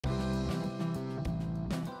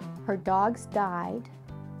Her dogs died,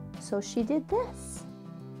 so she did this.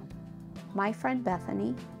 My friend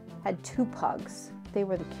Bethany had 2 pugs. They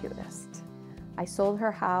were the cutest. I sold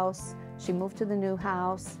her house. She moved to the new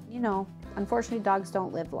house. You know, unfortunately, dogs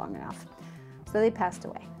don't live long enough. So they passed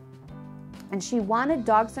away. And she wanted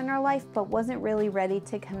dogs in her life, but wasn't really ready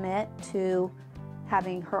to commit to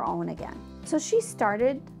having her own again. So she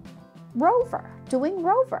started Rover, doing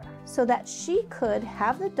Rover, so that she could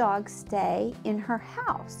have the dog stay in her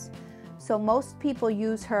house. So most people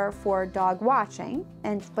use her for dog watching,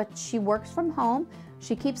 but she works from home.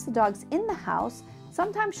 She keeps the dogs in the house.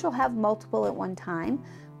 Sometimes she'll have multiple at one time,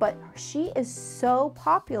 but she is so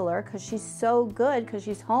popular because she's so good, because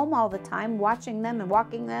she's home all the time watching them and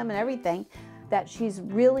walking them and everything, that she's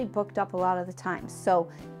really booked up a lot of the time. So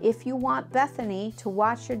if you want Bethany to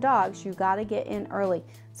watch your dogs, you gotta get in early.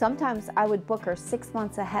 Sometimes I would book her 6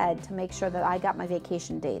 months ahead to make sure that I got my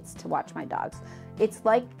vacation dates to watch my dogs. It's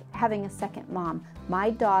like having a second mom. My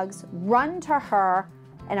dogs run to her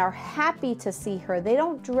and are happy to see her. They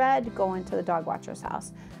don't dread going to the dog watcher's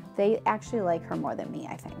house. They actually like her more than me,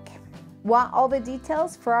 I think. Want all the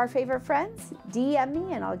details for our favorite friends? DM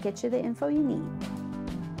me and I'll get you the info you need.